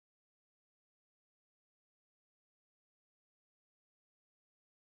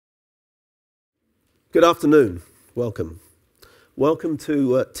Good afternoon. Welcome. Welcome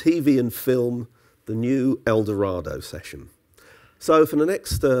to TV and Film, the new Eldorado session. So for the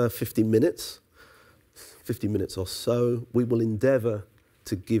next 50 minutes or so, we will endeavour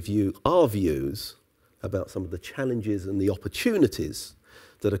to give you our views about some of the challenges and the opportunities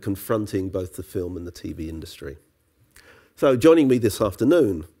that are confronting both the film and the TV industry. So joining me this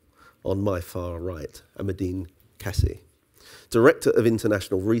afternoon, on my far right, Amandine Cassi, Director of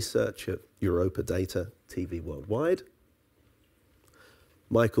International Research at Eurodata TV Worldwide.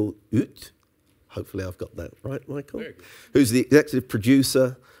 Michael Hjorth, hopefully I've got that right, Michael, who's the executive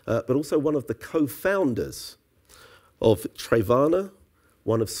producer, but also one of the co-founders of Vänner,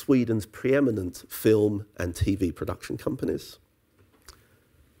 one of Sweden's preeminent film and TV production companies.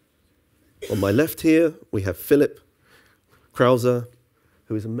 On my left here, we have Philipp Kreuzer,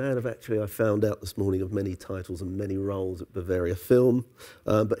 who is a man of, actually, I found out this morning, of many titles and many roles at Bavaria Film,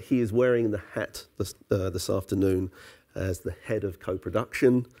 but he is wearing the hat this afternoon as the head of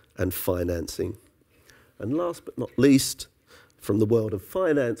co-production and financing. And last but not least, from the world of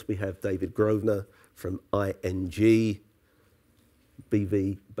finance, we have David Grosvenor from ING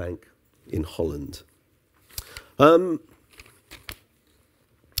BV Bank in Holland.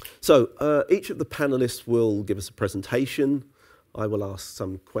 So each of the panelists will give us a presentation. I will ask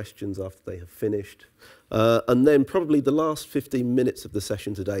some questions after they have finished. And then probably the last 15 minutes of the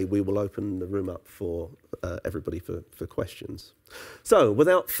session today, we will open the room up for everybody for questions. So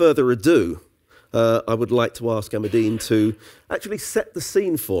without further ado, I would like to ask Amandine to actually set the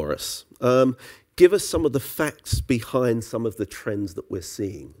scene for us. Give us some of the facts behind some of the trends that we're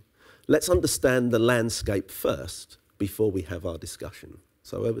seeing. Let's understand the landscape first before we have our discussion.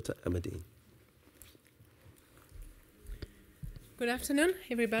 So over to Amandine. Good afternoon,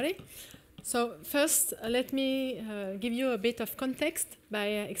 everybody. So first, let me give you a bit of context by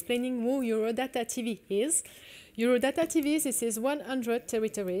explaining who Eurodata TV is. Eurodata TV, this is 100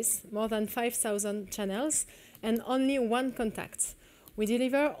 territories, more than 5,000 channels, and only one contact. We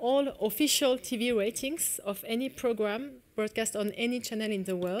deliver all official TV ratings of any program broadcast on any channel in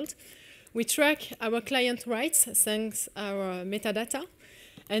the world. We track our client rights thanks to our metadata.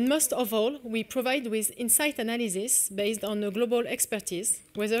 And most of all, we provide with insight analysis based on a global expertise,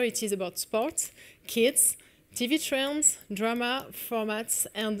 whether it is about sports, kids, TV trends, drama, formats,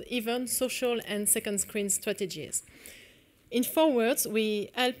 and even social and second screen strategies. In 4 words, we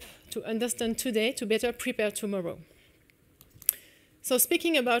help to understand today to better prepare tomorrow. So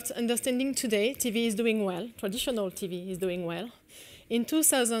speaking about understanding today, TV is doing well, traditional TV is doing well. In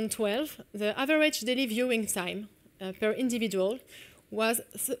 2012, the average daily viewing time per individual was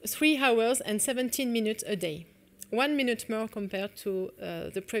 3 hours and 17 minutes a day, 1 minute more compared to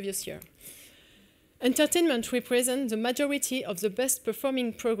the previous year. Entertainment represents the majority of the best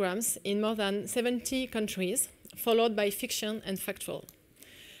performing programs in more than 70 countries, followed by fiction and factual.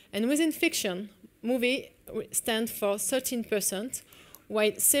 And within fiction, movie stands for 13%,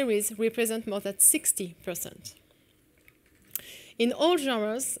 while series represent more than 60%. In all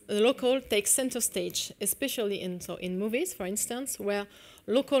genres, the local takes center stage, especially in movies, for instance, where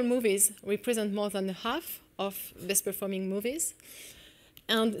local movies represent more than half of best performing movies.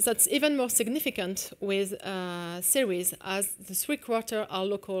 And that's even more significant with series, as the 3/4 are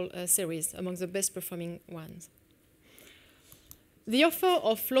local series among the best performing ones. The offer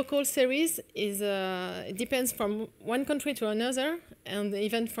of local series depends from one country to another, and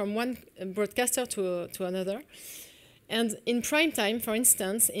even from one broadcaster to another. And in prime time, for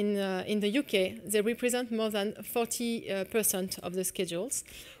instance, in the UK, they represent more than 40% of the schedules,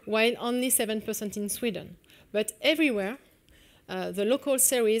 while only 7% in Sweden. But everywhere, the local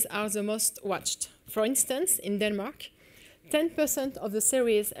series are the most watched. For instance, in Denmark, 10% of the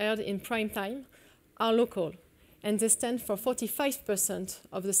series aired in prime time are local, and they stand for 45%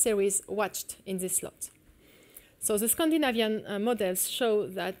 of the series watched in this slot. So the Scandinavian models show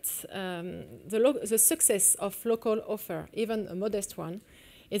that the success of local offer, even a modest one,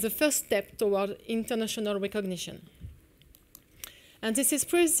 is the first step toward international recognition. And this is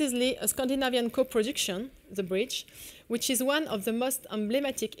precisely a Scandinavian co-production, The Bridge, which is one of the most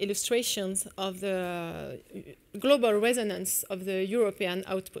emblematic illustrations of the global resonance of the European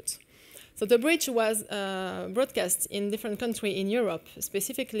output. So The Bridge was broadcast in different countries in Europe,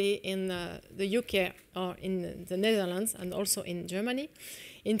 specifically in the UK or in the Netherlands, and also in Germany.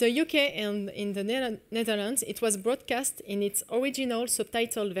 In the UK and in the Netherlands, it was broadcast in its original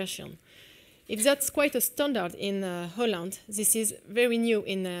subtitled version. If that's quite a standard in Holland, this is very new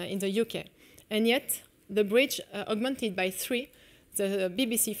in the UK. And yet, The Bridge augmented by 3 the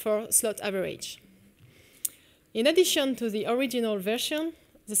BBC4 slot average. In addition to the original version,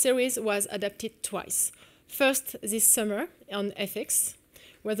 the series was adapted twice. First this summer on FX,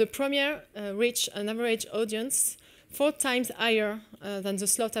 where the premiere reached an average audience 4 times higher than the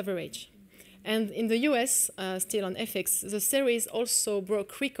slot average. And in the US, still on FX, the series also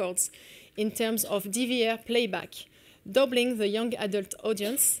broke records in terms of DVR playback, doubling the young adult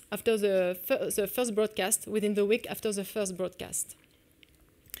audience after the first broadcast within the week after the first broadcast.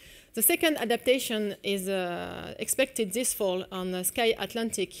 The second adaptation is expected this fall on Sky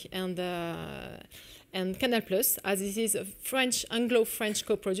Atlantic and Canal+, as this is a Anglo-French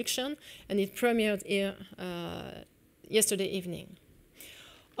co-production, and it premiered here yesterday evening.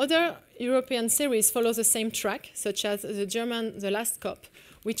 Other European series follow the same track, such as the German The Last Cop,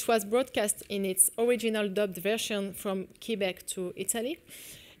 which was broadcast in its original dubbed version from Quebec to Italy,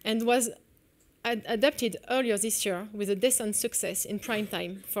 and was adapted earlier this year with a decent success in prime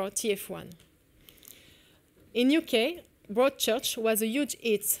time for TF1. In UK, Broadchurch was a huge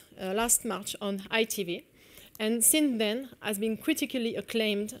hit last March on ITV, and since then has been critically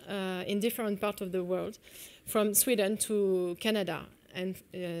acclaimed in different parts of the world, from Sweden to Canada and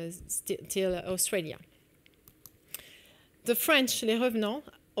till Australia. The French Les Revenants,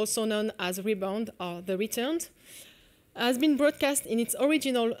 also known as Rebound or The Returned, has been broadcast in its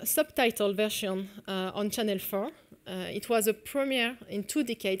original subtitle version on Channel 4. It was a premiere in 2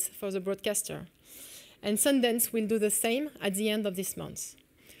 decades for the broadcaster. And Sundance will do the same at the end of this month.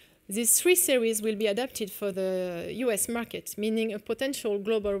 These 3 series will be adapted for the US market, meaning a potential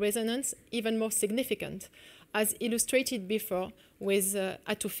global resonance even more significant, as illustrated before with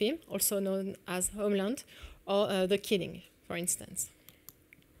Atufim, also known as Homeland, or The Killing, for instance.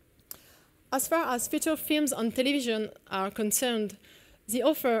 As far as feature films on television are concerned, the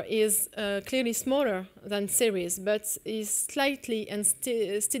offer is clearly smaller than series, but is slightly and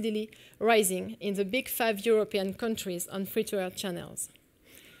steadily rising in the big 5 European countries on free-to-air channels.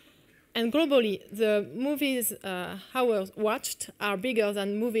 And globally, the movies hours watched are bigger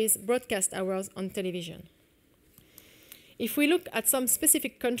than movies broadcast hours on television. If we look at some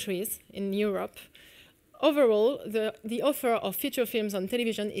specific countries in Europe, overall, the offer of feature films on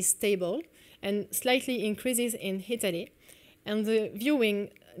television is stable and slightly increases in Italy, and the viewing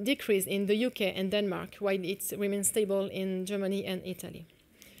decrease in the UK and Denmark, while it remains stable in Germany and Italy.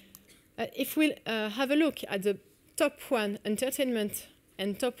 If we have a look at the top 1 entertainment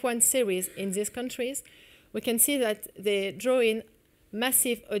and top 1 series in these countries, we can see that they draw in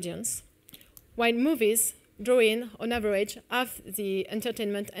massive audience, while movies draw in, on average, half the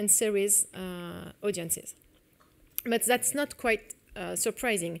entertainment and series audiences. But that's not quite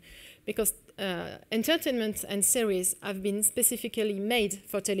surprising, because entertainment and series have been specifically made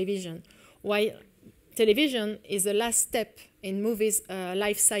for television, while television is the last step in movies'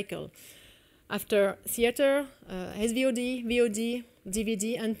 life cycle, after theater, SVOD, VOD,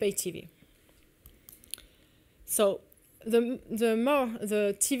 DVD, and pay TV. So the more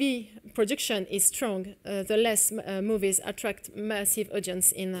the TV production is strong, the less movies attract massive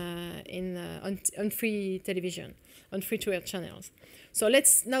audience on free television, on free-to-air channels. So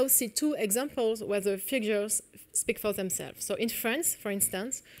let's now see 2 examples where the figures speak for themselves. So in France, for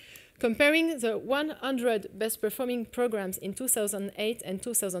instance, comparing the 100 best-performing programs in 2008 and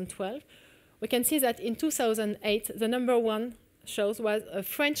 2012, we can see that in 2008, the number 1 show was a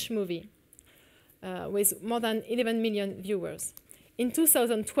French movie with more than 11 million viewers. In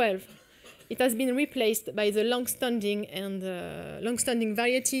 2012, it has been replaced by the long-standing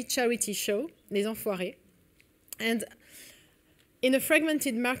variety charity show, Les Enfoirés. And in a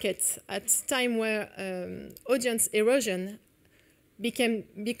fragmented market, at a time where audience erosion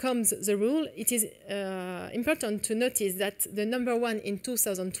becomes the rule, it is important to notice that the number 1 in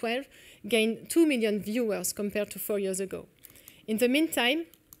 2012 gained 2 million viewers compared to 4 years ago. In the meantime,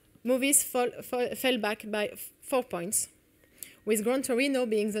 movies fell back by 4 points, with Gran Torino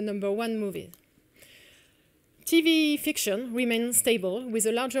being the number 1 movie. TV fiction remains stable, with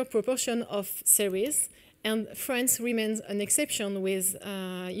a larger proportion of series, and France remains an exception, with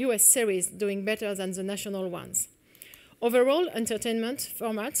US series doing better than the national ones. Overall, entertainment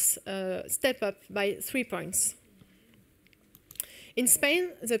formats step up by 3 points. In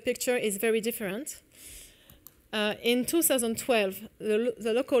Spain, the picture is very different. In 2012,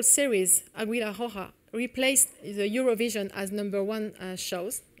 the local series Aguila Roja replaced the Eurovision as number 1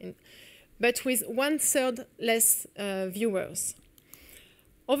 shows, but with 1/3 less viewers.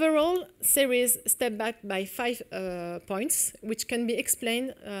 Overall, series step back by 5 points, which can be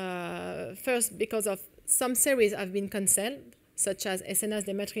explained first because of some series have been cancelled, such as Escenas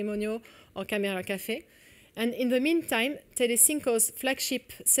de Matrimonio or Camera Café. And in the meantime, Telecinco's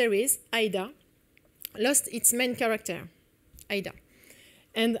flagship series, Aida, lost its main character, Aida.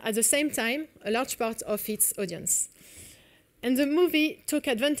 and at the same time, a large part of its audience. And the movie took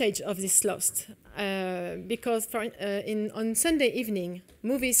advantage of this loss because on Sunday evening,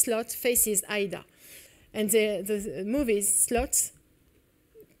 movie slot faces Aida. And the movie slot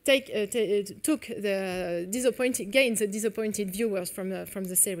gained the disappointed viewers from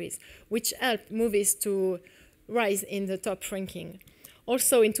the series, which helped movies to rise in the top ranking.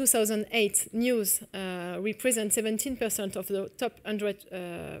 Also, in 2008, news represent 17% of the top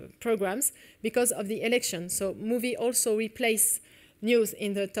 100 programs because of the election. So, movie also replaced news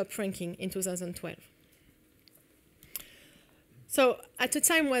in the top ranking in 2012. So, at a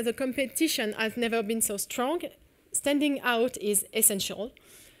time where the competition has never been so strong, standing out is essential.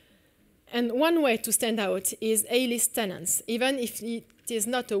 And one way to stand out is A-list talents, even if it is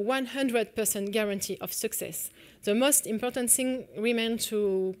not a 100% guarantee of success. The most important thing remains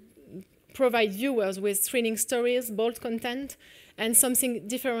to provide viewers with thrilling stories, bold content, and something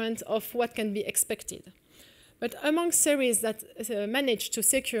different of what can be expected. But among series that managed to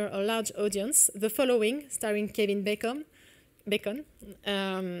secure a large audience, the following, starring Kevin Bacon,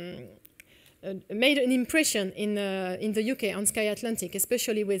 made an impression in the UK on Sky Atlantic,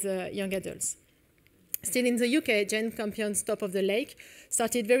 especially with young adults. Still in the UK, Jane Campion's Top of the Lake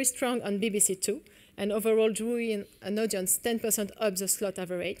started very strong on BBC Two, and overall drew in an audience 10% up the slot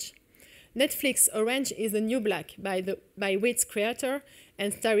average. Netflix Orange is the New Black by Witt's creator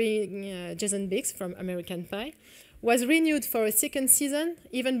and starring Jason Biggs from American Pie, was renewed for a second season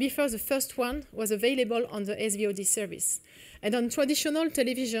even before the first one was available on the SVOD service. And on traditional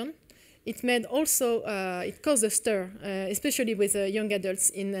television, it made also, it caused a stir, especially with young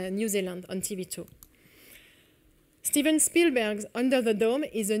adults in New Zealand on TV2. Steven Spielberg's Under the Dome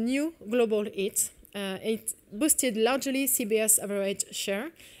is a new global hit. It boosted largely CBS average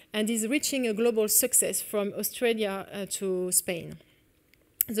share and is reaching a global success from Australia to Spain.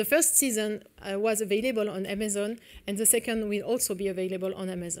 The first season was available on Amazon, and the second will also be available on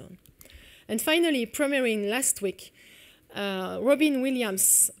Amazon. And finally, premiering last week, Robin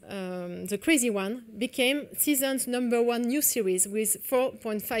Williams' The Crazy One became season's #1 new series with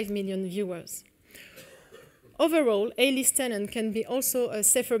 4.5 million viewers. Overall, A-list talent can be also a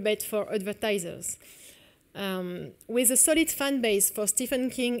safer bet for advertisers. With a solid fan base for Stephen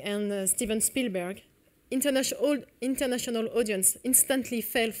King and Steven Spielberg, international audience instantly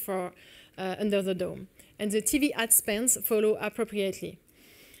fell for Under the Dome, and the TV ad spends follow appropriately.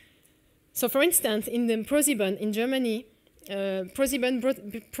 So, for instance, in the ProSieben in Germany, ProSieben,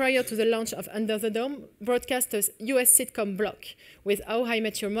 prior to the launch of Under the Dome, broadcast a US sitcom block with How I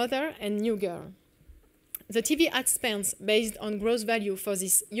Met Your Mother and New Girl. The TV ad spends based on gross value for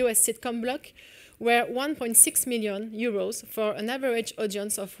this US sitcom block were 1.6 million euros for an average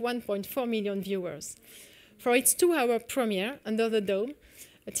audience of 1.4 million viewers. For its 2-hour premiere, Under the Dome,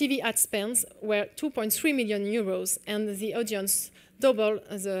 TV ad spends were 2.3 million euros, and the audience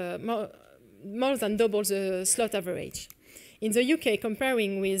more than double the slot average. In the UK,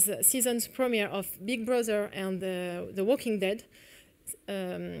 comparing with season's premiere of Big Brother and The Walking Dead,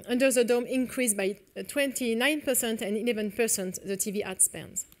 Under the Dome increased by 29% and 11% the TV ad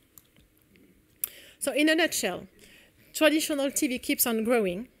spends. So in a nutshell, traditional TV keeps on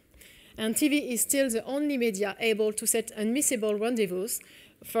growing, and TV is still the only media able to set unmissable rendezvous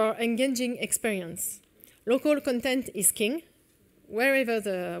for engaging experience. Local content is king, whatever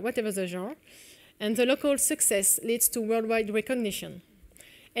the genre, and the local success leads to worldwide recognition.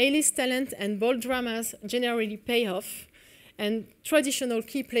 A-list talent and bold dramas generally pay off, and traditional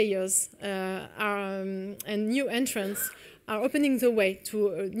key players and new entrants are opening the way to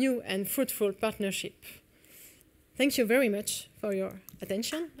a new and fruitful partnership. Thank you very much for your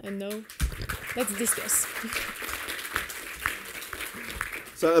attention, and now let's discuss.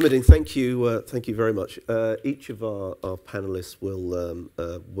 So, Amandine, thank you very much. Each of our panelists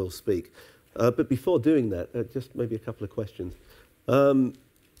will speak. But before doing that, just maybe a couple of questions.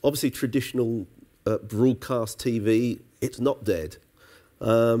 Obviously, traditional broadcast TV, it's not dead,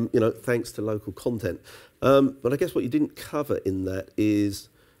 thanks to local content. But I guess what you didn't cover in that is,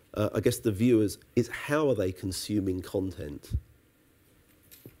 I guess the viewers, is how are they consuming content?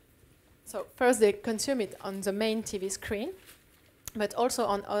 So first they consume it on the main TV screen, but also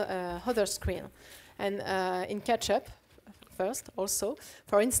on other screen. And in catch-up, first also.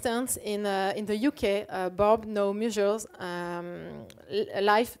 For instance, in the UK, Bob now measures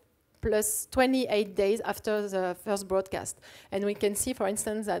live plus 28 days after the first broadcast. And we can see, for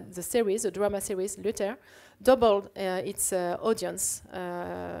instance, that the drama series, Luther, doubled its audience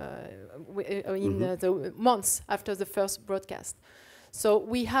in the months after the first broadcast. So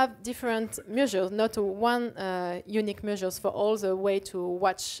we have different measures, not one unique measures for all the way to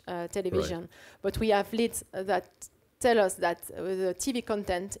watch television, but we have leads that tell us that the TV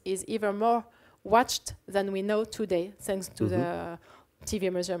content is even more watched than we know today, thanks to the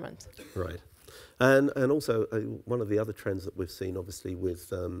TV measurement. Right. And also one of the other trends that we've seen, obviously,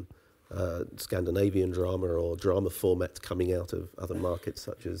 with Scandinavian drama or drama formats coming out of other markets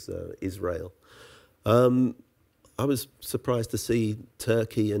such as Israel. I was surprised to see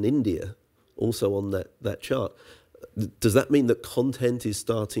Turkey and India also on that chart. Does that mean that content is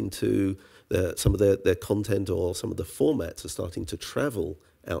starting to, some of their content or some of the formats are starting to travel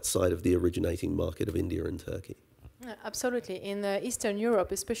outside of the originating market of India and Turkey? Absolutely. In Eastern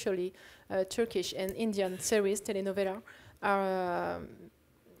Europe, especially Turkish and Indian series, telenovela, are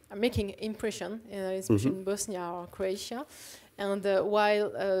making impression, especially in Bosnia or Croatia. And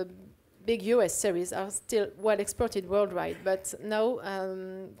while big US series are still well exported worldwide, but now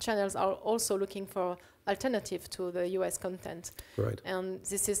channels are also looking for alternative to the US content. Right. And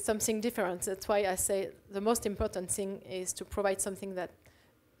this is something different. That's why I say the most important thing is to provide something that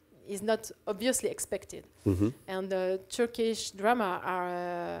is not obviously expected. And Turkish drama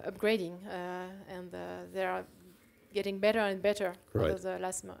are upgrading, and they are getting better and better over the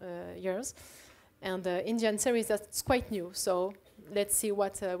last years. And Indian series, that's quite new. So let's see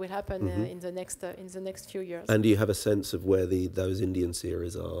what will happen in the next few years. And do you have a sense of where those Indian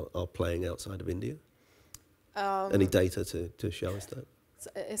series are playing outside of India? Any data to show us that?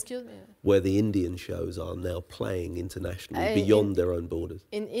 Excuse me? Where the Indian shows are now playing internationally beyond their own borders?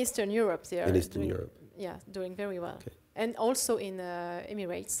 In Eastern Europe, they are in Eastern Europe. Yeah, doing very well. Okay. And also in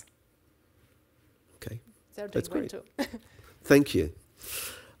Emirates. Okay. They're doing well too. Thank you.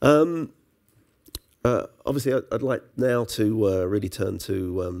 Obviously, I'd like now to really turn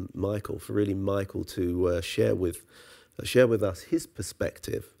to Michael, to share with us his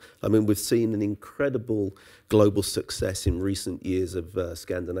perspective. I mean, we've seen an incredible global success in recent years of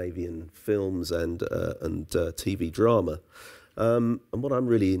Scandinavian films and TV drama. And what I'm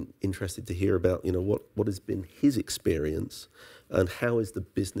really interested to hear about, what has been his experience and how is the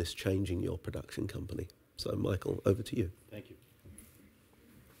business changing your production company? So, Michael, over to you. Thank you.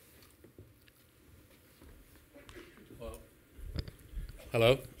 Well,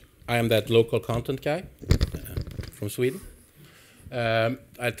 hello, I am that local content guy from Sweden.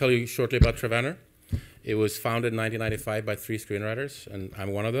 I'll tell you shortly about Vänner. It was founded in 1995 by 3 screenwriters, and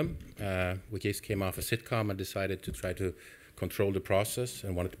I'm one of them. We just came off a sitcom and decided to try to control the process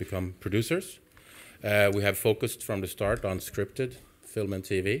and wanted to become producers. We have focused from the start on scripted film and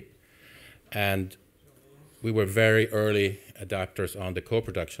TV, and we were very early adapters on the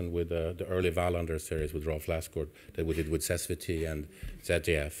co-production with the early Ellender series with Rolf Lassgård that we did with SVT and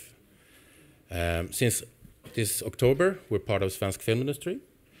ZDF. Since this October, we're part of Svensk film industry.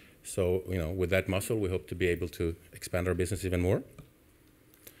 So, with that muscle, we hope to be able to expand our business even more.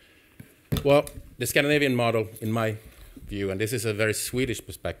 Well, the Scandinavian model, in my view, and this is a very Swedish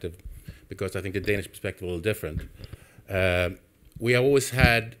perspective, because I think the Danish perspective is a little different. We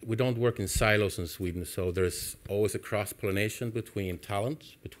don't work in silos in Sweden, so there's always a cross-pollination between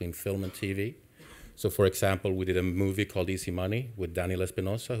talent, between film and TV. So, for example, we did a movie called Easy Money with Daniel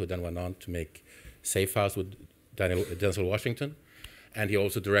Espinosa, who then went on to make Safe House with Denzel Washington. And he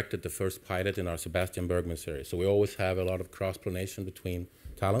also directed the first pilot in our Sebastian Bergman series. So we always have a lot of cross-pollination between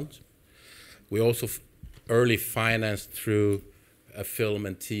talent. We also early financed through a film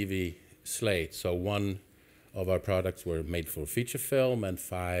and TV slate. So one of our products were made for feature film, and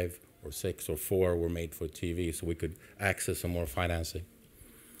 5 or 6 or 4 were made for TV, so we could access some more financing.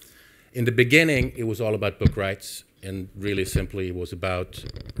 In the beginning, it was all about book rights, and really simply it was about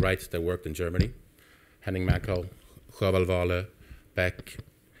rights that worked in Germany. Henning Mankell, Sjöwall Wahlöö, Beck.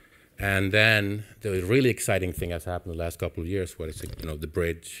 And then the really exciting thing has happened in the last couple of years, where it's, the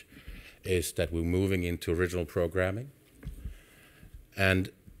bridge, is that we're moving into original programming. And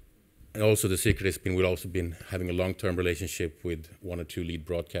also the secret has been, we've also been having a long-term relationship with 1 or 2 lead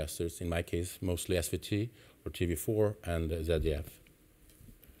broadcasters, in my case, mostly SVT or TV4 and ZDF.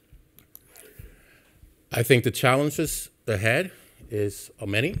 I think the challenges ahead are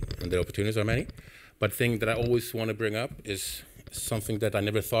many, and the opportunities are many. But the thing that I always want to bring up is something that I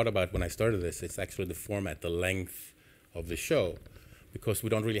never thought about when I started this. It's actually the format, the length of the show. Because we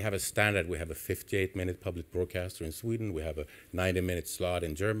don't really have a standard. We have a 58-minute public broadcaster in Sweden. We have a 90-minute slot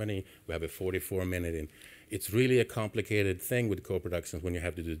in Germany. We have a 44-minute in. It's really a complicated thing with co-productions when you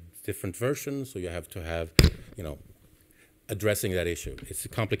have to do different versions, so you have to have, addressing that issue. It's a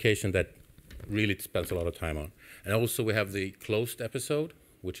complication that really spends a lot of time on. And also we have the closed episode,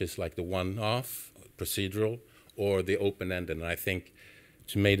 which is like the one-off, procedural, or the open-ended. And I think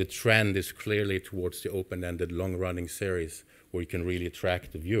to me the trend is clearly towards the open-ended, long-running series where you can really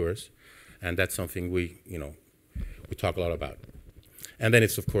attract the viewers, and that's something we talk a lot about. And then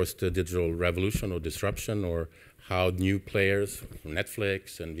it's of course the digital revolution or disruption, or how new players,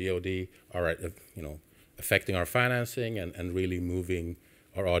 Netflix and VOD, are affecting our financing and really moving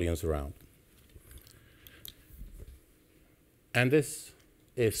our audience around. And this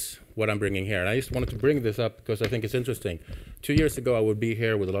is what I'm bringing here. And I just wanted to bring this up because I think it's interesting. 2 years ago, I would be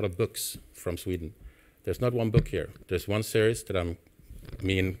here with a lot of books from Sweden. There's not one book here. There's one series that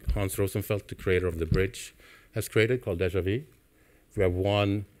me and Hans Rosenfeldt, the creator of The Bridge, has created called Déjà Vu. We have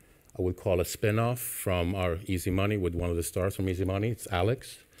one I would call a spin-off from our Easy Money with one of the stars from Easy Money. It's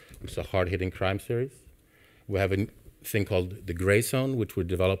Alex, which is a hard-hitting crime series. We have a thing called The Gray Zone, which we're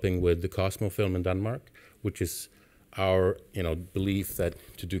developing with the Cosmo film in Denmark, which is our belief that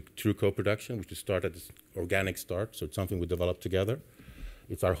to do true co-production, we should start at this organic start, so it's something we develop together.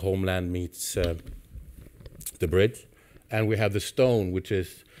 It's our Homeland meets The Bridge. And we have The Stone, which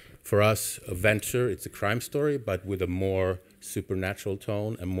is, for us, a venture. It's a crime story, but with a more supernatural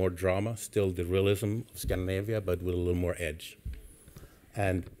tone and more drama, still the realism of Scandinavia, but with a little more edge.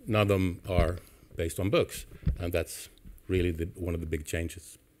 And none of them are based on books, and that's really one of the big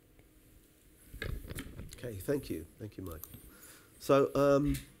changes. Okay, thank you, Michael. So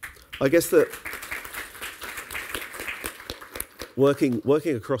I guess that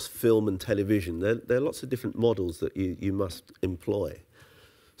working across film and television, there are lots of different models that you must employ.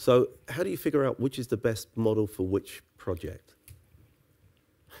 So how do you figure out which is the best model for which project?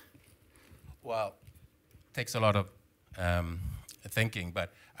 Well, it takes a lot of thinking,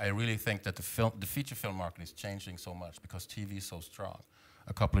 but I really think that the feature film market is changing so much because TV is so strong.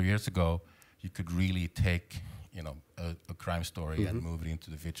 A couple of years ago, you could really take, a crime story and move it into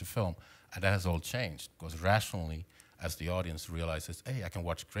the feature film, and that has all changed because rationally, as the audience realizes, hey, I can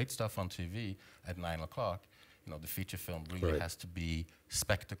watch great stuff on TV at 9 o'clock. The feature film really has to be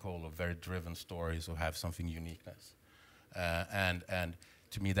spectacle or very driven stories or have something uniqueness, and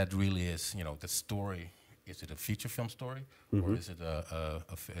to me that really is, the story. Is it a feature film story or is it a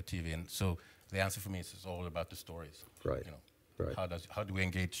TV? And so the answer for me is it's all about the stories. Right. Right. How do we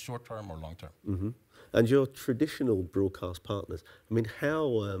engage short term or long term? And your traditional broadcast partners, I mean,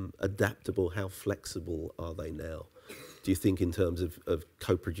 how adaptable, how flexible are they now? Do you think in terms of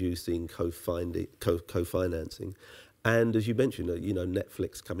co-producing, co-financing? And as you mentioned,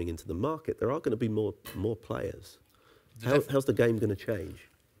 Netflix coming into the market, there are going to be more players. How's the game going to change?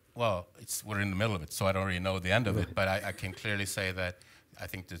 Well, we're in the middle of it, so I don't really know the end of it, but I can clearly say that I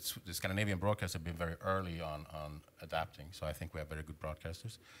think the Scandinavian broadcasters have been very early on adapting, so I think we have very good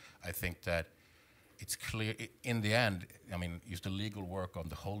broadcasters. I think that it's clear, in the end, the legal work on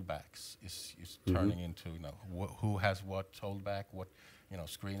the holdbacks is turning into, who has what holdback, what,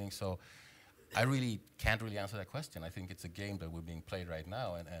 screening. So I really can't really answer that question. I think it's a game that we're being played right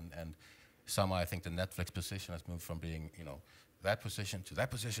now, and somehow I think the Netflix position has moved from being, that position to that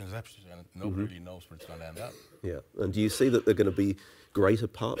position to that position, and nobody really knows where it's going to end up. Yeah, and do you see that there are going to be greater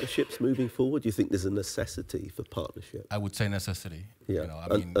partnerships moving forward? Do you think there's a necessity for partnership? I would say necessity. Yeah,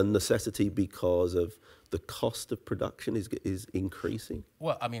 a necessity because of the cost of production is increasing?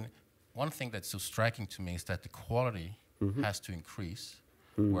 Well, one thing that's so striking to me is that the quality has to increase,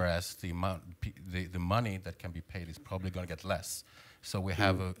 whereas the money that can be paid is probably going to get less. So we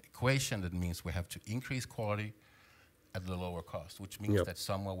have an equation that means we have to increase quality at the lower cost, which means that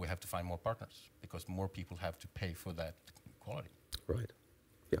somewhere we have to find more partners because more people have to pay for that quality. Right.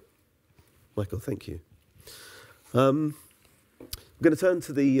 Yeah. Michael, thank you. I'm going to turn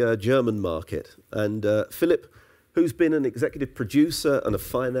to the German market. And Philipp, who's been an executive producer and a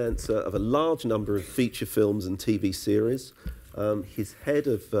financer of a large number of feature films and TV series, he's head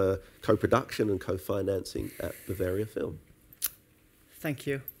of co-production and co-financing at Bavaria Film. Thank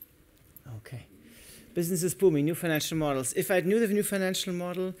you. Okay. Business is booming, new financial models. If I knew the new financial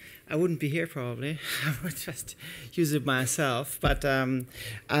model, I wouldn't be here probably. I would just use it myself. But I'm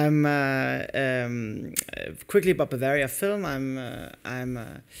quickly about Bavaria Film. I'm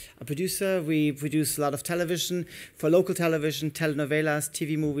a producer. We produce a lot of television for local television, telenovelas,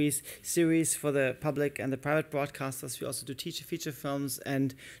 TV movies, series for the public and the private broadcasters. We also do feature films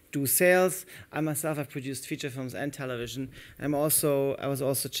and do sales. I myself have produced feature films and television. I was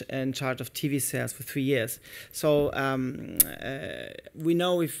also in charge of TV sales for 3 years. So we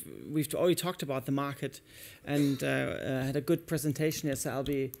know we've already talked about the market and had a good presentation here. So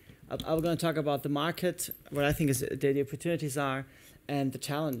I'm going to talk about the market, what I think is the opportunities are, and the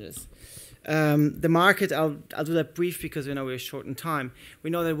challenges. The market, I'll do that brief because we know we're short in time. We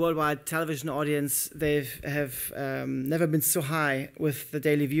know that worldwide television audience, they have never been so high with the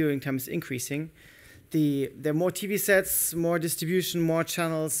daily viewing times increasing. There are more TV sets, more distribution, more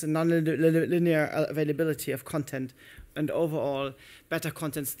channels, and non-linear availability of content, and overall better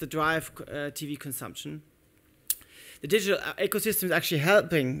contents that drive TV consumption. The digital ecosystem is actually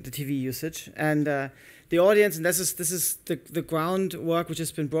helping the TV usage, and the audience, and this is the groundwork which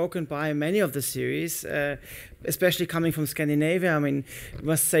has been broken by many of the series, especially coming from Scandinavia. I mean, I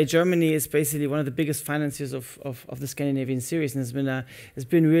must say Germany is basically one of the biggest financiers of the Scandinavian series, and it's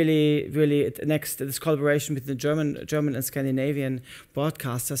been really this collaboration with the German and Scandinavian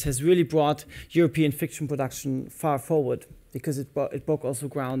broadcasters has really brought European fiction production far forward, because it broke also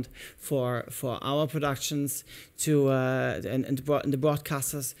ground for our productions and the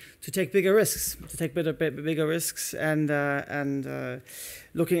broadcasters to take bigger risks, and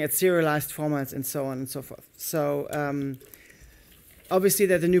looking at serialized formats and so on and so forth. So obviously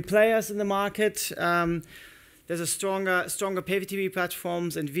there are the new players in the market. There's a stronger pay TV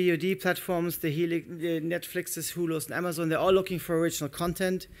platforms and VOD platforms, the Netflixes, Hulus, and Amazon. They're all looking for original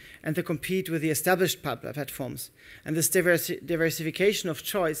content, and they compete with the established platforms. And this diversification of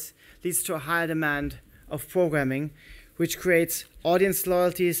choice leads to a higher demand of programming, which creates audience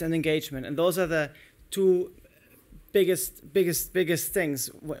loyalties and engagement. And those are the two biggest things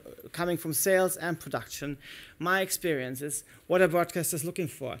coming from sales and production. My experience is, what are broadcasters looking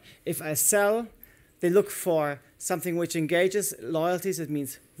for? If I sell, they look for something which engages loyalties. It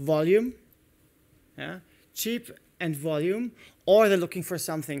means volume, cheap and volume, or they're looking for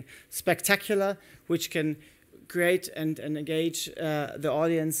something spectacular which can create and engage the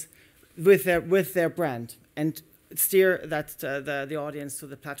audience with their brand and steer the audience to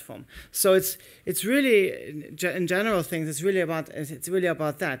the platform. So it's really, in general things, it's really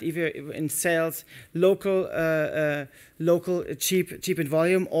about that. Either in sales, local, cheap in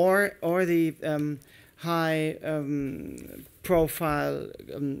volume, or the high profile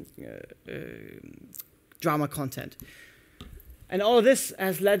drama content. And all of this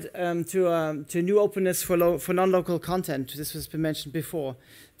has led to new openness for non-local content. This has been mentioned before.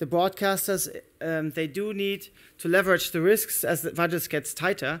 The broadcasters, they do need to leverage the risks as the budgets gets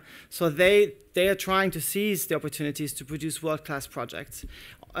tighter. So they are trying to seize the opportunities to produce world-class projects,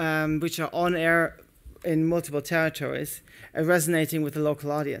 which are on air in multiple territories, resonating with the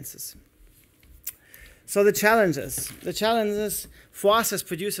local audiences. So the challenges for us as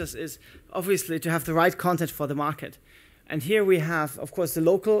producers is obviously to have the right content for the market. And here we have, of course, the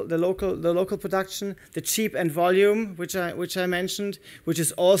local production, the cheap and volume, which I mentioned, which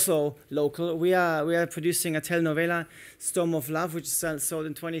is also local. We are producing a telenovela, Storm of Love, which is sold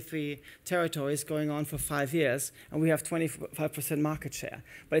in 23 territories, going on for 5 years, and we have 25% market share.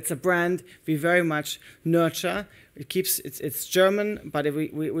 But it's a brand we very much nurture. It's German, but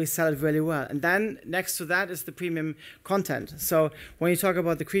we sell it really well. And then next to that is the premium content. So when you talk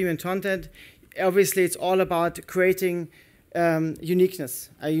about the premium content, obviously it's all about creating uniqueness,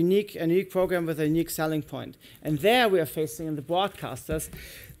 a unique program with a unique selling point. And there we are facing in the broadcasters,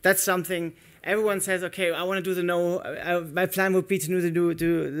 that's something everyone says, okay, I want to do my plan would be to do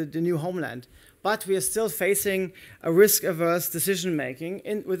the new Homeland. But we are still facing a risk-averse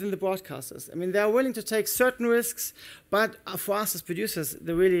decision-making within the broadcasters. I mean, they are willing to take certain risks, but for us as producers,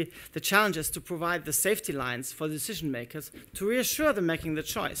 the challenge is to provide the safety lines for the decision-makers to reassure them making the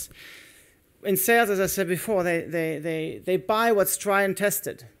choice. In sales, as I said before, they buy what's tried and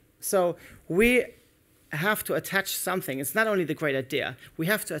tested. So we have to attach something. It's not only the great idea. We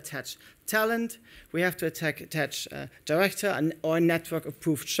have to attach talent. We have to attach a director or a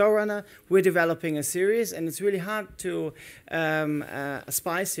network-approved showrunner. We're developing a series, and it's really hard to a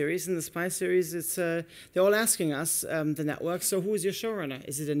spy series. In the spy series, they're all asking us, the network. So who is your showrunner?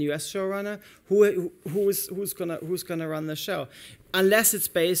 Is it a US showrunner? Who's gonna run the show? Unless it's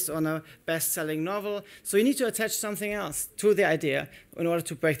based on a best-selling novel. So you need to attach something else to the idea in order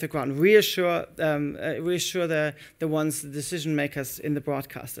to break the ground, reassure the decision makers in the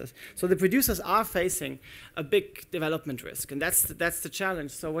broadcasters. So the producers are facing a big development risk, and that's the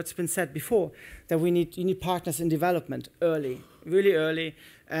challenge. So what's been said before, that you need partners in development early, really early.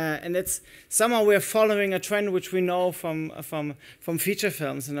 And it's somehow we're following a trend which we know from feature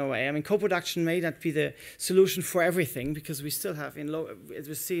films in a way. I mean, co-production may not be the solution for everything, because we still have, as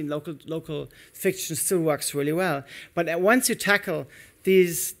we see in local fiction still works really well. But once you tackle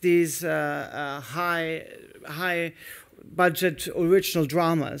these high budget original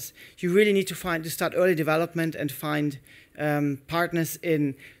dramas, you really need to start early development and find partners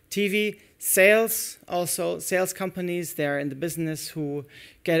in TV, sales, also sales companies, they're in the business who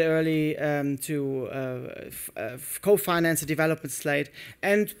get early to co-finance a development slate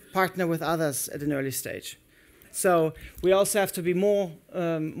and partner with others at an early stage. So we also have to be more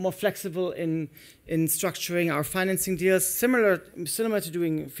flexible in structuring our financing deals, similar to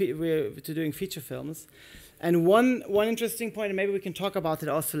doing feature films. And one interesting point, and maybe we can talk about it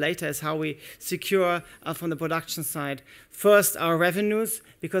also later, is how we secure from the production side first our revenues,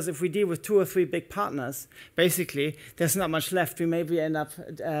 because if we deal with 2 or 3 big partners, basically there's not much left. We maybe end up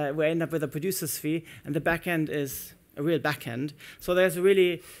with a producer's fee, and the back end is a real back end. So there's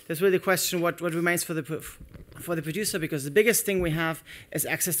really the question what remains for the producer, because the biggest thing we have is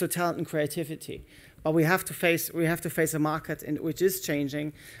access to talent and creativity. But we have to face a market which is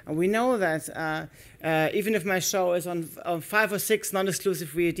changing, and we know that even if my show is on 5 or 6 non-exclusive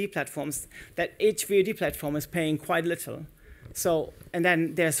VOD platforms, that each VOD platform is paying quite little. So, and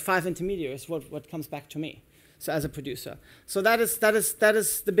then there's 5 intermediaries. What comes back to me? So as a producer, so that is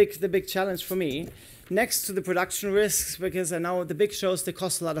the big challenge for me. Next to the production risks, because I know the big shows, they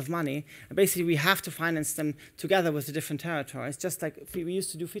cost a lot of money. And basically, we have to finance them together with the different territories, just like we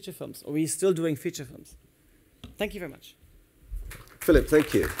used to do feature films, or we're still doing feature films. Thank you very much. Philipp,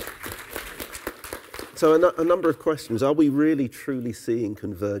 thank you. So a number of questions. Are we really truly seeing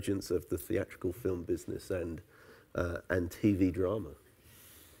convergence of the theatrical film business and TV drama?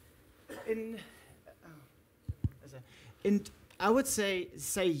 I would say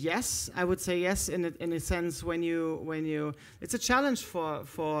yes. I would say yes in a sense when you it's a challenge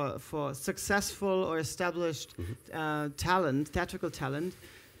for successful or established theatrical talent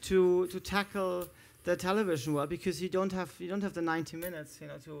to tackle the television world, because you don't have the 90 minutes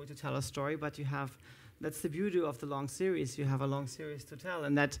to tell a story, but you have. That's the beauty of the long series. You have a long series to tell,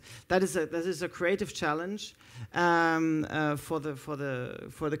 and that is a creative challenge for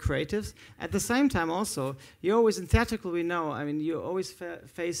the creatives. At the same time, also, you always in theatrical, we know. I mean, you always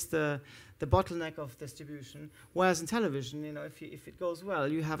face the bottleneck of distribution. Whereas in television, if it goes well,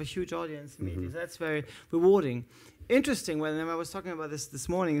 you have a huge audience immediately. So that's very rewarding. Interesting. When I was talking about this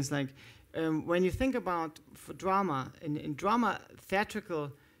morning, is like when you think about for drama. In drama,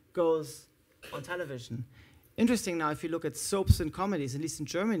 theatrical goes on television. Interesting now, if you look at soaps and comedies, at least in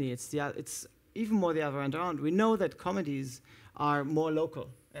Germany, it's even more the other way around. We know that comedies are more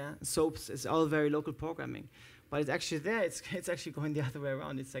local. Yeah? Soaps is all very local programming. But it's actually it's actually going the other way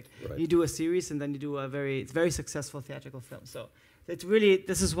around. It's like you do a series and then you do a very successful theatrical film. So it's really,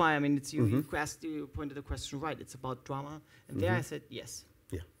 this is why, I mean, it's you pointed the question right. It's about drama. And there I said yes.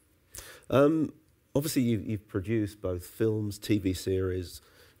 Yeah. Obviously, you've produced both films, TV series,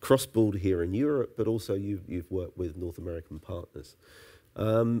 cross-border here in Europe, but also you've worked with North American partners.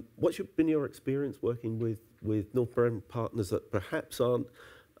 What's been your experience working with North American partners that perhaps aren't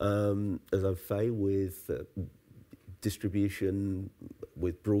as au fait with distribution,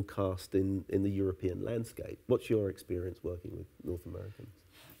 with broadcast in the European landscape? What's your experience working with North Americans?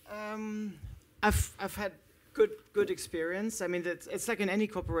 I've had good experience. I mean, it's like in any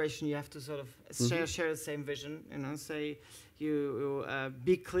corporation, you have to sort of share the same vision. Say you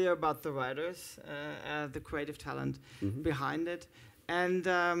be clear about the writers, the creative talent behind it, and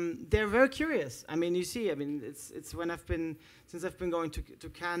they're very curious. I mean, you see, I mean, it's when since I've been going to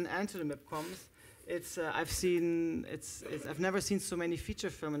Cannes and to the MIPCOMs. I've never seen so many feature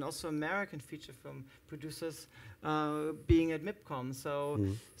film and also American feature film producers being at MIPCOM.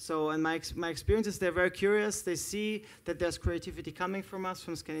 So and my experience is they're very curious. They see that there's creativity coming from us,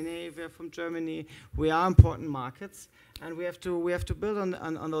 from Scandinavia, from Germany. We are important markets, and we have to build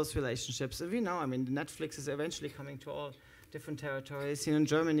on those relationships. And we know, I mean, Netflix is eventually coming to all different territories. In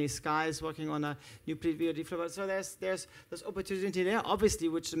Germany, Sky is working on a new VOD flow. So there's opportunity there, obviously,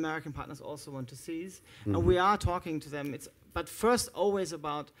 which American partners also want to seize, and we are talking to them. But first, always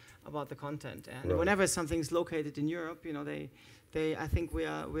about the content. And whenever something's located in Europe, I think we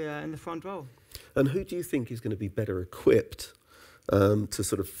are in the front row. And who do you think is going to be better equipped to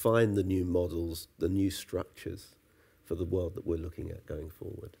sort of find the new models, the new structures for the world that we're looking at going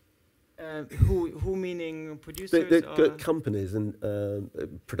forward? Who meaning producers? The companies and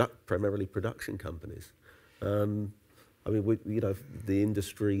primarily production companies. I mean, the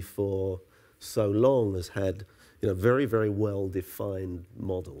industry for so long has had very, very well-defined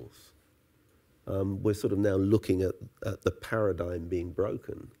models. We're sort of now looking at the paradigm being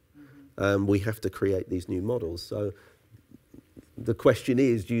broken. We have to create these new models. So the question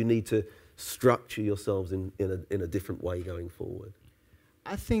is, do you need to structure yourselves in a different way going forward?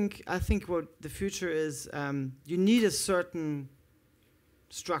 I think what the future is, you need a certain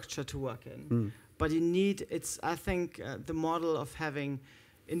structure to work in, but you need, I think the model of having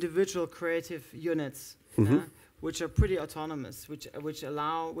individual creative units, which are pretty autonomous, which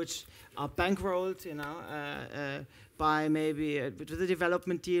are bankrolled, by maybe with a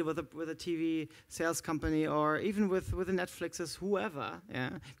development deal with a TV sales company, or even with the Netflixes, whoever.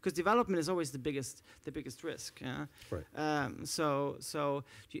 Yeah, because development is always the biggest risk. Yeah. Right. So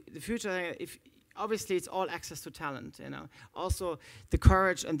the future, obviously, it's all access to talent. Also the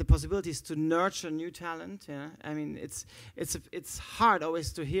courage and the possibilities to nurture new talent. Yeah, I mean, it's hard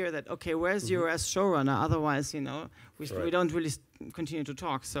always to hear that. Okay, where's your as showrunner? Otherwise, we don't really continue to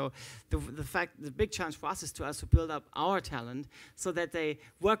talk. So the big challenge for us is to build up our talent so that they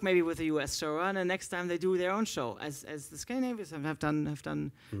work maybe with a US showrunner, and next time they do their own show, as the Scandinavians have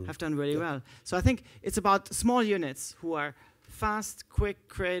done really well. So I think it's about small units who are fast, quick,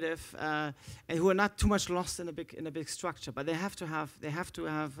 creative, and who are not too much lost in a big structure. But they have to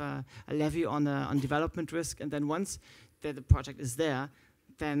have a levy on development risk, and then once the project is there,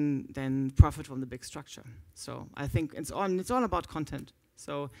 then profit from the big structure. So I think it's all about content.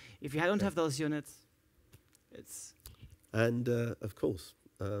 So if you don't have those units, it's of course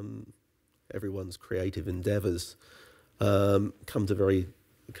everyone's creative endeavours come to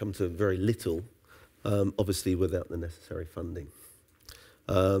very little. Obviously without the necessary funding.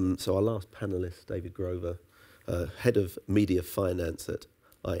 So our last panellist, David Grover, Head of Media Finance at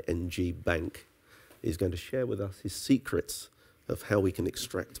ING Bank, is going to share with us his secrets of how we can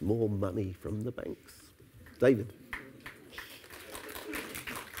extract more money from the banks. David.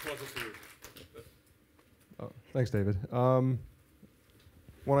 Thanks, David.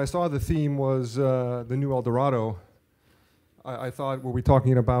 When I saw the theme was the new Eldorado, I thought, were we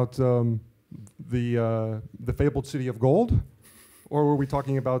talking about the fabled city of gold, or were we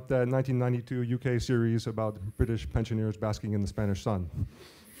talking about that 1992 UK series about British pensioners basking in the Spanish sun?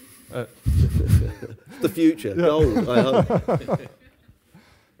 The future, gold, I hope.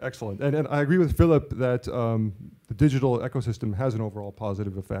 Excellent. And I agree with Philipp that the digital ecosystem has an overall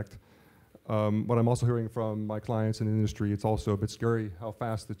positive effect. What I'm also hearing from my clients in the industry, it's also a bit scary how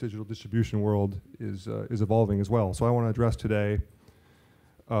fast the digital distribution world is evolving as well. So I want to address today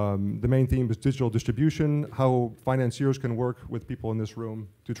the main theme is digital distribution, how financiers can work with people in this room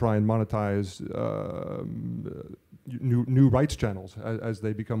to try and monetize new rights channels as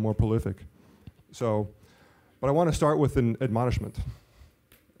they become more prolific. So, but I want to start with an admonishment.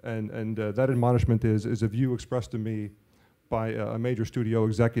 And that admonishment is a view expressed to me by a major studio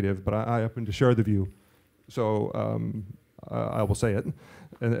executive, but I happen to share the view. So I will say it.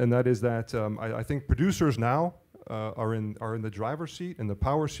 And that is that I think producers now are in the driver's seat, in the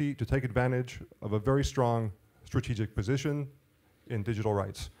power seat, to take advantage of a very strong strategic position in digital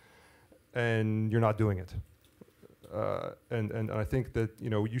rights, and you're not doing it. And I think that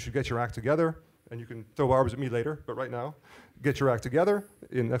you should get your act together, and you can throw barbs at me later, but right now, get your act together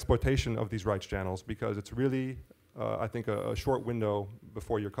in exploitation of these rights channels, because it's really, I think, a short window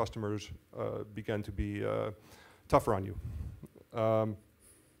before your customers begin to be tougher on you.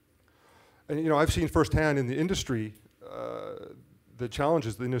 And I've seen firsthand in the industry the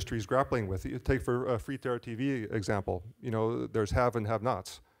challenges the industry is grappling with. You take for free-to-air TV example. There's have and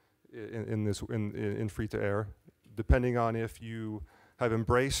have-nots in free-to-air, depending on if you have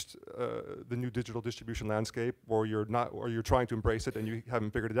embraced the new digital distribution landscape, or you're not, or you're trying to embrace it and you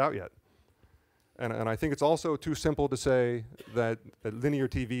haven't figured it out yet. And I think it's also too simple to say that linear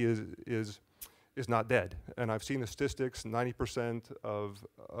TV is not dead. And I've seen the statistics: 90%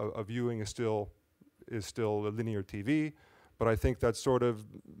 of viewing is still linear TV. But I think that sort of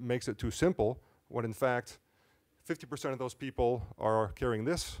makes it too simple, when in fact 50% of those people are carrying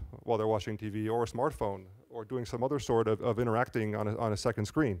this while they're watching TV, or a smartphone, or doing some other sort of interacting on a second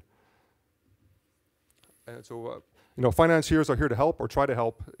screen. And so financiers are here to help, or try to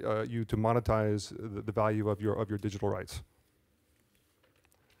help you to monetize the value of your digital rights.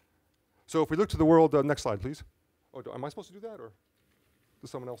 So if we look to the world, next slide, please. Oh, am I supposed to do that, or does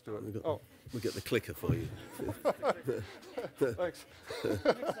someone else do it? We'll get the clicker for you. Thanks.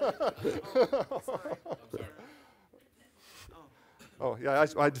 Oh, yeah,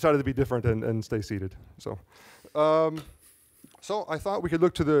 I decided to be different and stay seated. So I thought we could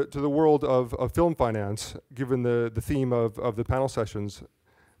look to the world of film finance, given the theme of the panel sessions,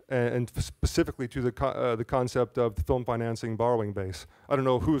 and specifically to the concept of the film financing borrowing base. I don't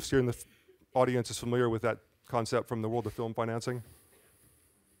know who here in the audience is familiar with that concept from the world of film financing.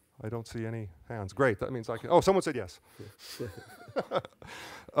 I don't see any hands. Great, that means I can. Oh, someone said yes.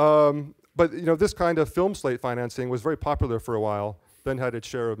 But this kind of film slate financing was very popular for a while, then had its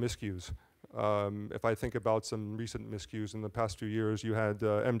share of miscues. If I think about some recent miscues in the past few years, you had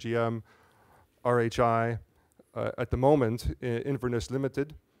MGM, RHI, At the moment, Inverness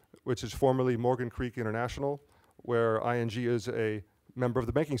Limited, which is formerly Morgan Creek International, where ING is a member of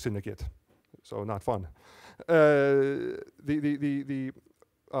the banking syndicate, so not fun. But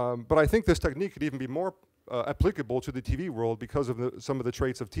I think this technique could even be more applicable to the TV world because of some of the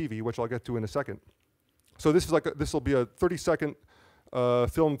traits of TV, which I'll get to in a second. So this will be a 30-second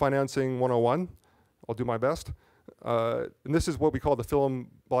film financing 101. I'll do my best. And this is what we call the film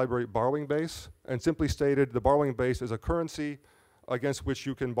library borrowing base. And simply stated, the borrowing base is a currency against which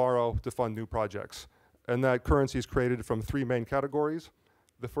you can borrow to fund new projects. And that currency is created from three main categories.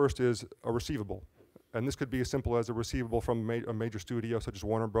 The first is a receivable. And this could be as simple as a receivable from a major studio such as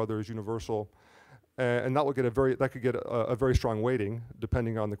Warner Brothers, Universal. And that will get that could get a very strong weighting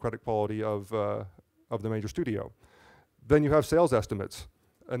depending on the credit quality of the major studio. Then you have sales estimates.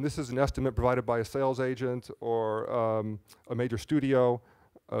 And this is an estimate provided by a sales agent or a major studio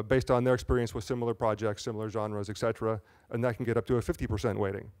based on their experience with similar projects, similar genres, et cetera. And that can get up to a 50%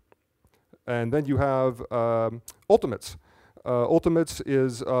 weighting. And then you have ultimates. Ultimates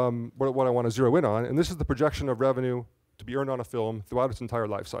is what I want to zero in on. And this is the projection of revenue to be earned on a film throughout its entire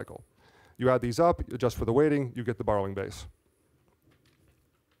life cycle. You add these up, adjust for the weighting, you get the borrowing base.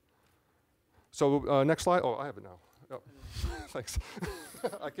 So next slide. Oh, I have it now. Oh. Thanks.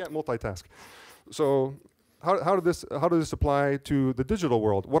 I can't multitask. So how does this apply to the digital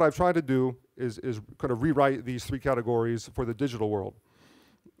world? What I've tried to do is kind of rewrite these three categories for the digital world.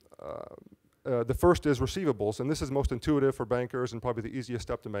 The first is receivables, and this is most intuitive for bankers and probably the easiest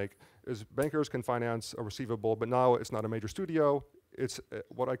step to make, is bankers can finance a receivable, but now it's not a major studio, it's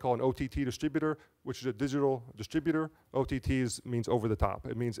what I call an OTT distributor, which is a digital distributor. OTTs means over the top.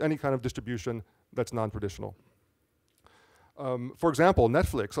 It means any kind of distribution that's non-traditional. For example,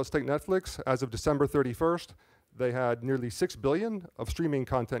 Netflix, let's take Netflix. As of December 31st, they had nearly 6 billion of streaming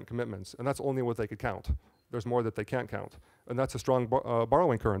content commitments, and that's only what they could count. There's more that they can't count, and that's a strong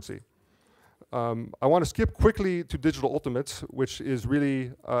borrowing currency. I want to skip quickly to digital ultimates, which is really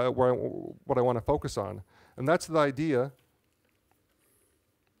what I want to focus on, and that's the idea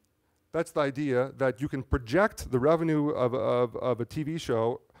that you can project the revenue of a TV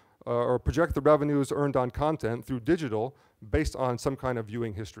show or project the revenues earned on content through digital based on some kind of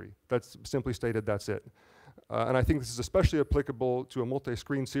viewing history. That's simply stated, that's it. And I think this is especially applicable to a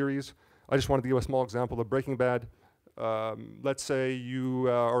multi-screen series. I just wanted to give a small example of Breaking Bad. Let's say you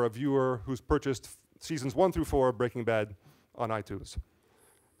are a viewer who's purchased seasons 1 through 4 of Breaking Bad on iTunes.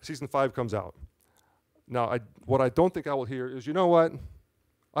 Season 5 comes out. Now, what I don't think I will hear is, you know what?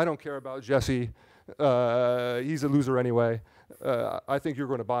 I don't care about Jesse. He's a loser anyway. I think you're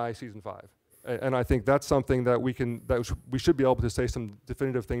going to buy season 5. And I think that's something that we should be able to say some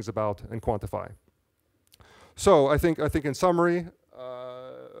definitive things about and quantify. So I think in summary,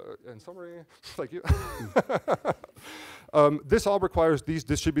 thank you. This all requires these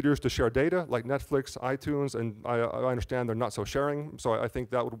distributors to share data, like Netflix, iTunes, and I understand they're not so sharing. So I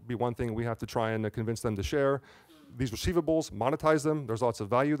think that would be one thing we have to try and convince them to share. These receivables, monetize them. There's lots of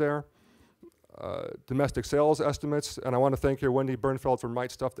value there. Domestic sales estimates, and I want to thank here Wendy Bernfeld from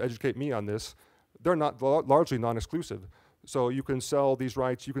Right Stuff to educate me on this. They're not largely non-exclusive. So you can sell these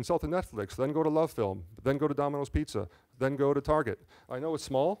rights, you can sell to Netflix, then go to LoveFilm, then go to Domino's Pizza, then go to Target. I know it's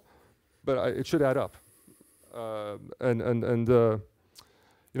small, but it should add up. You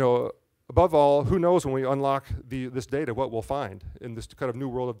know, above all, who knows when we unlock this data, what we'll find in this kind of new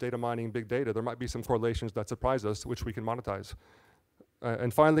world of data mining, big data. There might be some correlations that surprise us, which we can monetize.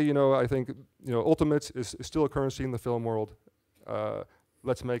 And finally, you know, I think, you know, Ultimates is still a currency in the film world.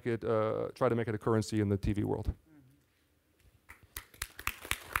 Let's make it, try to make it a currency in the TV world.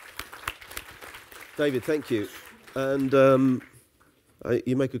 David, thank you. And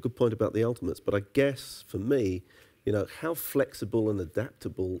you make a good point about the Ultimates, but I guess for me, you know, how flexible and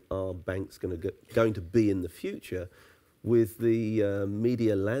adaptable are banks going to be in the future with the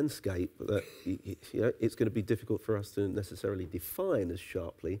media landscape that, you know, it's going to be difficult for us to necessarily define as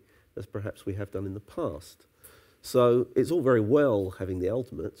sharply as perhaps we have done in the past. So it's all very well having the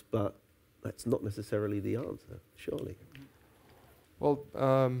Ultimates, but that's not necessarily the answer, surely. Well,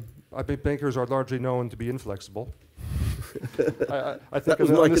 I think bankers are largely known to be inflexible. I think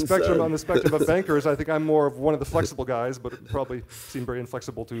on the spectrum of bankers, I think I'm more of one of the flexible guys, but it probably seem very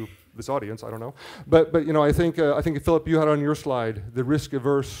inflexible to this audience. I don't know, but you know, I think Philipp, you had on your slide the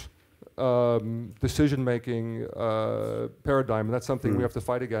risk-averse decision-making paradigm, and that's something we have to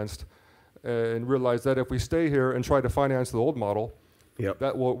fight against, and realize that if we stay here and try to finance the old model, Yep.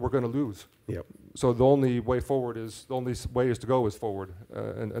 we're going to lose. Yep. So the only way forward is to go is forward,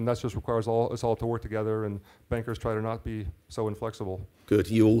 and that just requires us all to work together. And bankers try to not be so inflexible. Good.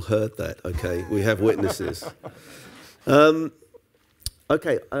 You all heard that. Okay. We have witnesses.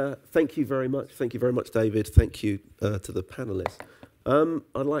 Okay. Thank you very much. Thank you very much, David. Thank you to the panelists.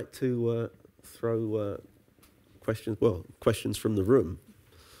 I'd like to throw questions from the room.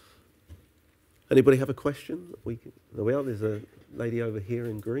 Anybody have a question? There we are. There's a lady over here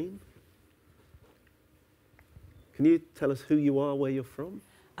in green. Can you tell us who you are, where you're from?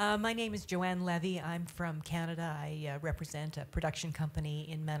 My name is Joanne Levy. I'm from Canada. I represent a production company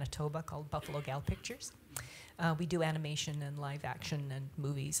in Manitoba called Buffalo Gal Pictures. We do animation and live action and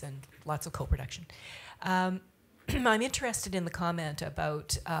movies and lots of co-production. I'm interested in the comment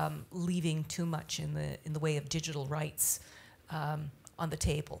about leaving too much in the way of digital rights on the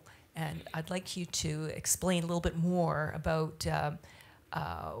table. And I'd like you to explain a little bit more about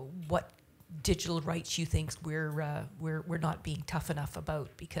what digital rights you think we're not being tough enough about,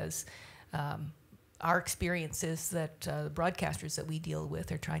 because our experience is that the broadcasters that we deal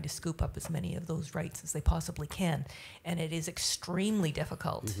with are trying to scoop up as many of those rights as they possibly can, and it is extremely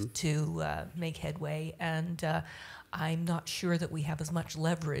difficult to make headway, and I'm not sure that we have as much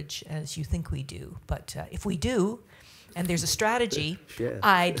leverage as you think we do, but if we do, and there's a strategy,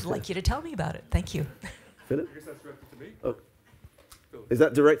 I'd like you to tell me about it. Thank you. Philip? I guess that's directed to me. Oh. Is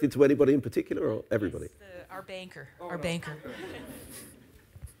that directed to anybody in particular or everybody? Our banker. Our banker.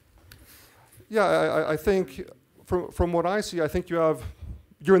 Yeah, I think from what I see, I think you're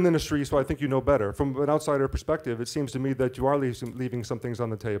in the industry, so I think you know better. From an outsider perspective, it seems to me that you are leaving some things on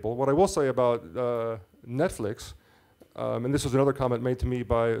the table. What I will say about Netflix, and this was another comment made to me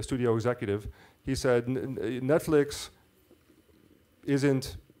by a studio executive, he said Netflix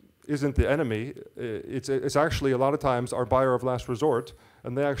isn't the enemy. It's actually a lot of times our buyer of last resort,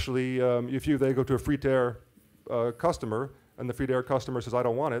 and they actually, they go to a free-to-air customer, and the free-to-air customer says, I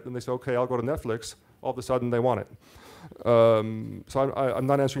don't want it, and they say, okay, I'll go to Netflix. All of a sudden, they want it. So I'm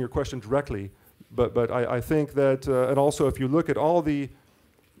not answering your question directly, but I think that, and also if you look at all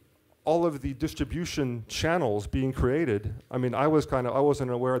of the distribution channels being created, I mean, I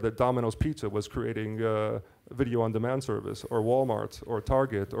wasn't aware that Domino's Pizza was creating video on demand service, or Walmart, or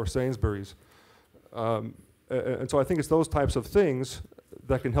Target, or Sainsbury's. And so I think it's those types of things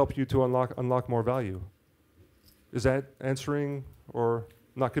that can help you to unlock more value. Is that answering or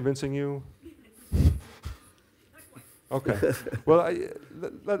not convincing you? Okay. Well,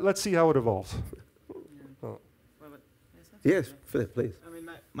 let's see how it evolves. Yes, Philip, please. I mean,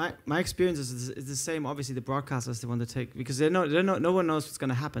 my experience is the same. Obviously, the broadcasters, they want to take, because no one knows what's going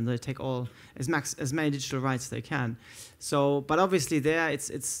to happen. They take as many digital rights as they can. So, but obviously,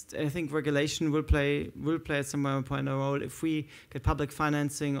 it's I think regulation will play at some point a role. If we get public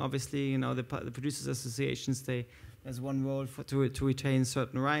financing, obviously, the producers associations, there's one role to retain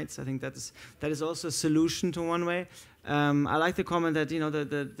certain rights. I think that is also a solution to one way. I like the comment that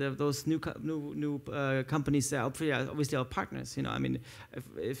those new companies, they're obviously our partners. I mean,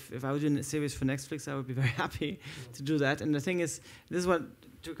 if I were doing a series for Netflix, I would be very happy to do that. And the thing is, this is what,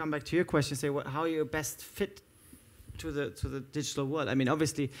 to come back to your question, say how you best fit to the digital world. I mean,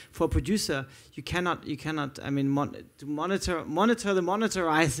 obviously, for a producer, you cannot. I mean, to monitor the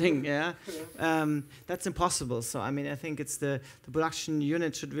monetizing. Yeah, that's impossible. So I mean, I think it's the production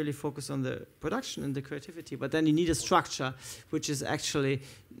unit should really focus on the production and the creativity. But then you need a structure which is actually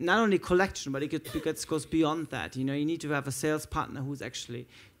not only collection, but it goes beyond that. You need to have a sales partner who's actually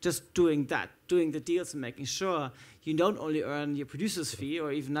just doing the deals and making sure you don't only earn your producer's fee,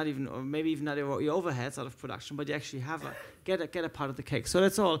 or maybe even not your overheads out of production, but you actually get a part of the cake. So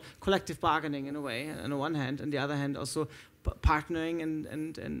that's all collective bargaining in a way, on the one hand, and the other hand also partnering,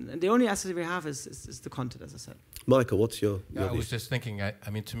 and the only asset we have is the content, as I said. Michael, what's your I view? was just thinking, I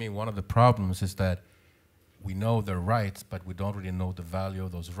mean, to me, one of the problems is that we know their rights, but we don't really know the value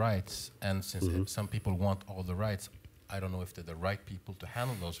of those rights. And since some people want all the rights, I don't know if they're the right people to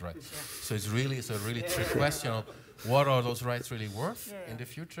handle those rights. So it's a really tricky question of what are those rights really worth in the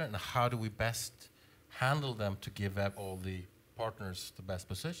future, and how do we best handle them to give up all the partners the best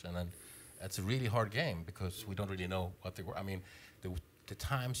position? And it's a really hard game because we don't really know what they were. I mean, the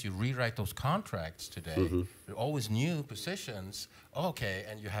times you rewrite those contracts today, there are always new positions. Okay,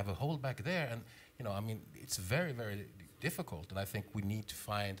 and you have a hole back there, and I mean, it's very, very difficult. And I think we need to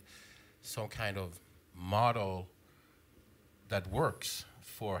find some kind of model that works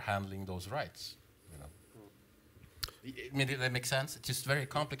for handling those rights. I mean, that makes sense. It's just very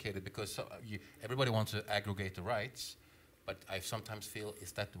complicated because everybody wants to aggregate the rights, but I sometimes feel,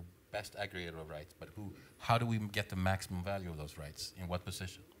 is that the best aggregator of rights, but how do we get the maximum value of those rights? In what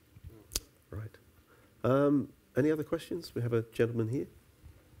position? Right. Any other questions? We have a gentleman here.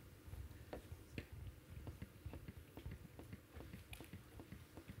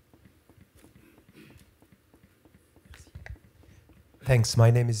 Thanks. My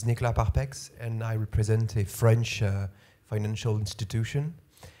name is Nicolas Parpex, and I represent a French financial institution.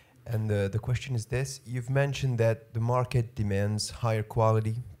 And the question is this: you've mentioned that the market demands higher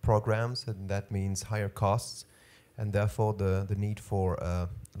quality programs, and that means higher costs, and therefore the need for a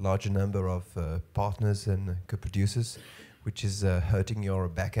larger number of partners and co-producers, which is hurting your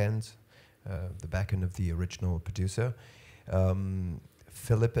back end, the back end of the original producer.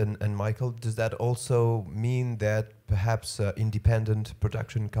 Philip and Michael, does that also mean that perhaps independent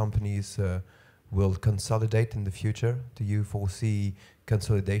production companies will consolidate in the future? Do you foresee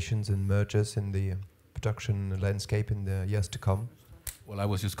consolidations and mergers in the production landscape in the years to come? Well, I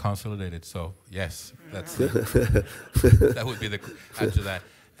was just consolidated, so yes, that's that would be the answer to that.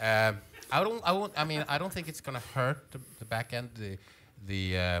 I don't think it's going to hurt the back end,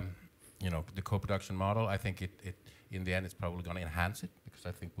 the co-production model. I think it in the end it's probably going to enhance it, because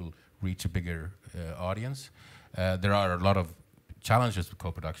I think we'll reach a bigger audience. There are a lot of challenges with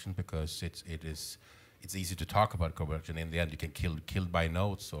co-production, because it's easy to talk about co-production. In the end, you can killed by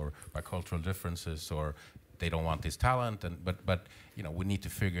notes or by cultural differences, or they don't want this talent. But we need to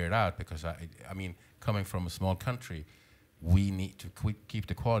figure it out, because I mean, coming from a small country, we need to keep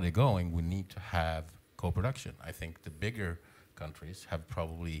the quality going. We need to have co-production. I think the bigger countries have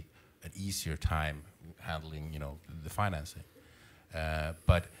probably an easier time handling, the financing.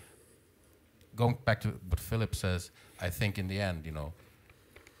 But going back to what Philip says, I think in the end,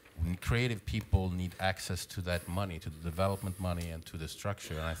 creative people need access to that money, to the development money and to the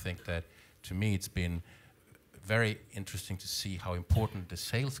structure. And I think that, to me, it's been very interesting to see how important the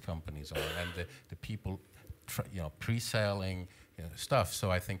sales companies are, and the people, pre-selling stuff.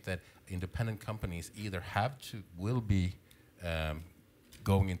 So I think that independent companies either will be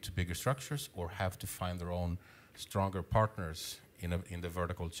going into bigger structures, or have to find their own stronger partners in the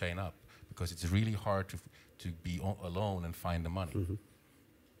vertical chain up, because it's really hard to be alone and find the money. Mm-hmm.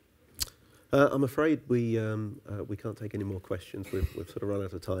 I'm afraid we can't take any more questions. We've sort of run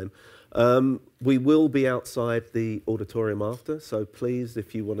out of time. We will be outside the auditorium after, so please,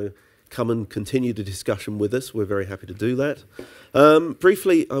 if you want to come and continue the discussion with us, we're very happy to do that.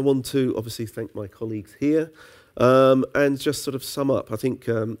 Briefly, I want to obviously thank my colleagues here, and just sort of sum up. I think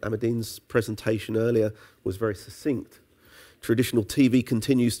Amandine's presentation earlier was very succinct. Traditional TV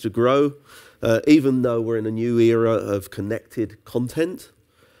continues to grow, even though we're in a new era of connected content.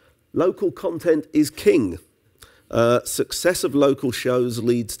 Local content is king. Success of local shows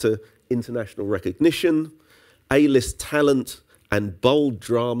leads to international recognition. A-list talent and bold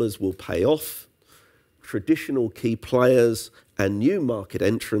dramas will pay off. Traditional key players and new market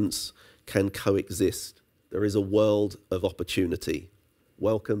entrants can coexist. There is a world of opportunity.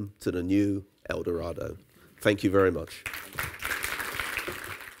 Welcome to the new Eldorado. Thank you very much.